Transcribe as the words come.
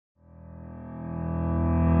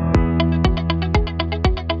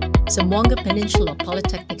Zamboanga Peninsula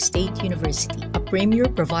Polytechnic State University, a premier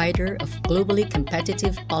provider of globally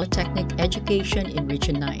competitive polytechnic education in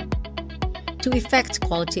Region 9. To effect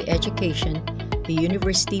quality education, the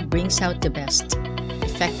university brings out the best,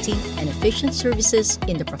 effective and efficient services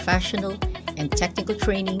in the professional and technical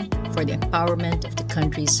training for the empowerment of the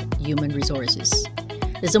country's human resources.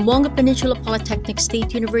 The Zamboanga Peninsula Polytechnic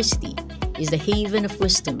State University is the haven of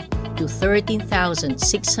wisdom to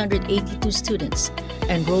 13,682 students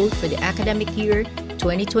enrolled for the academic year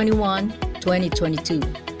 2021-2022.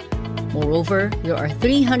 Moreover, there are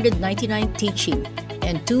 399 teaching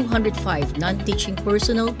and 205 non-teaching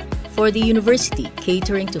personnel for the university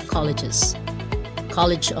catering to colleges: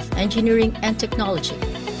 College of Engineering and Technology,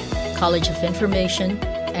 College of Information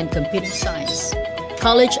and Computer Science,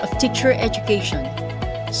 College of Teacher Education,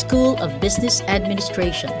 School of Business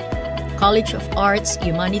Administration, College of Arts,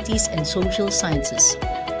 Humanities and Social Sciences,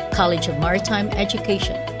 College of Maritime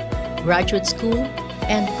Education, Graduate School,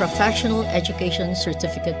 and Professional Education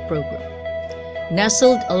Certificate Program.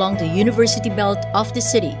 Nestled along the university belt of the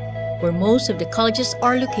city, where most of the colleges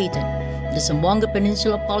are located, the Zamboanga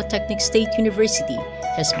Peninsula Polytechnic State University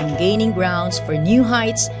has been gaining grounds for new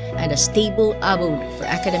heights and a stable abode for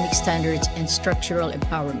academic standards and structural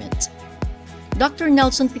empowerment. Dr.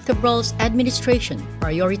 Nelson P. Cabral's administration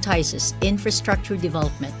prioritizes infrastructure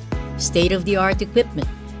development, state-of-the-art equipment,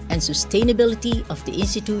 and sustainability of the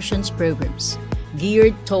institution's programs,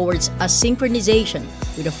 geared towards a synchronization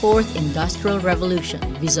with the fourth industrial revolution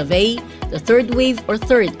vis-a-vis the third wave or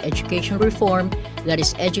third education reform, that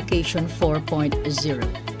is Education 4.0.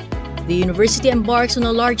 The university embarks on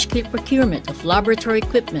a large-scale procurement of laboratory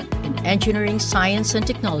equipment in engineering, science, and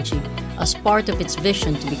technology as part of its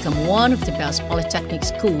vision to become one of the best polytechnic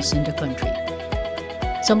schools in the country.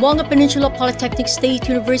 Zamboanga Peninsula Polytechnic State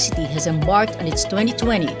University has embarked on its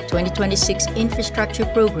 2020-2026 infrastructure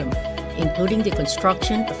program, including the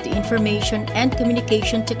construction of the information and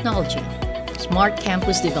communication technology, smart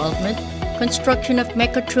campus development, construction of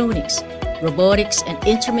mechatronics, robotics and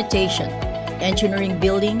instrumentation, engineering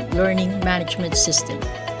building learning management system.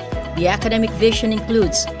 The academic vision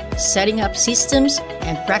includes setting up systems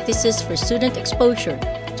and practices for student exposure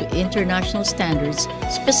to international standards,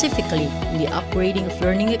 specifically in the upgrading of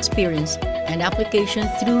learning experience and application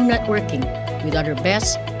through networking with other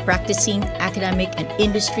best practicing academic and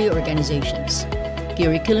industry organizations.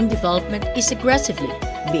 Curriculum development is aggressively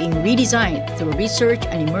being redesigned through research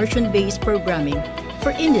and immersion-based programming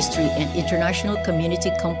for industry and international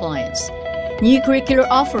community compliance. New curricular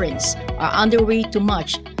offerings are underway to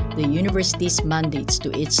match the university's mandates to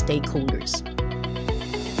its stakeholders.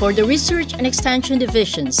 For the Research and Extension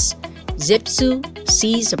Divisions, ZIPSU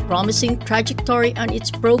sees a promising trajectory on its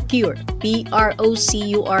PROCURE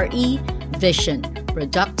vision,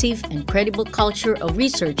 productive and credible culture of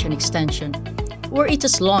research and extension, where it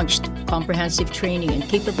has launched comprehensive training and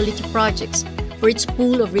capability projects for its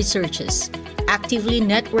pool of researchers, actively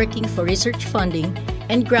networking for research funding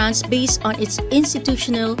and grants based on its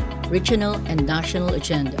institutional, regional, and national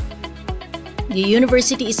agenda. The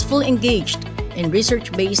university is fully engaged in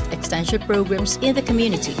research-based extension programs in the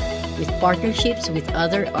community with partnerships with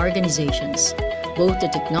other organizations. Both the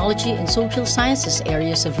technology and social sciences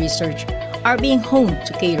areas of research are being honed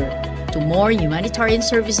to cater to more humanitarian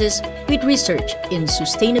services with research in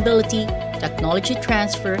sustainability, technology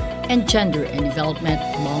transfer, and gender and development,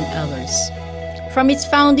 among others. From its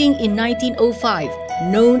founding in 1905,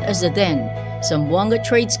 known as the then Zamboanga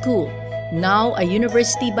Trade School, now a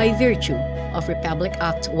university by virtue of Republic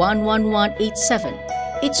Act 11187,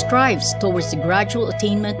 it strives towards the gradual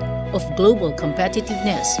attainment of global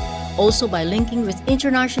competitiveness, also by linking with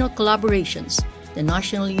international collaborations, the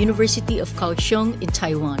National University of Kaohsiung in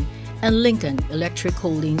Taiwan, and Lincoln Electric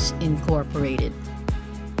Holdings Incorporated.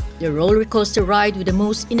 The roller coaster ride with the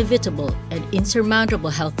most inevitable and insurmountable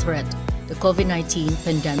health threat, the COVID-19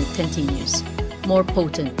 pandemic, continues, more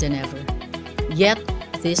potent than ever. Yet,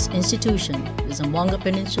 this institution, the Zamboanga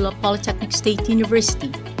Peninsula Polytechnic State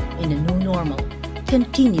University, in a new normal,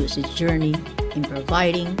 continues its journey in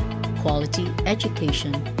providing quality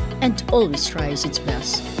education and always tries its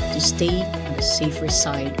best to stay on the safer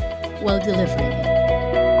side while delivering it.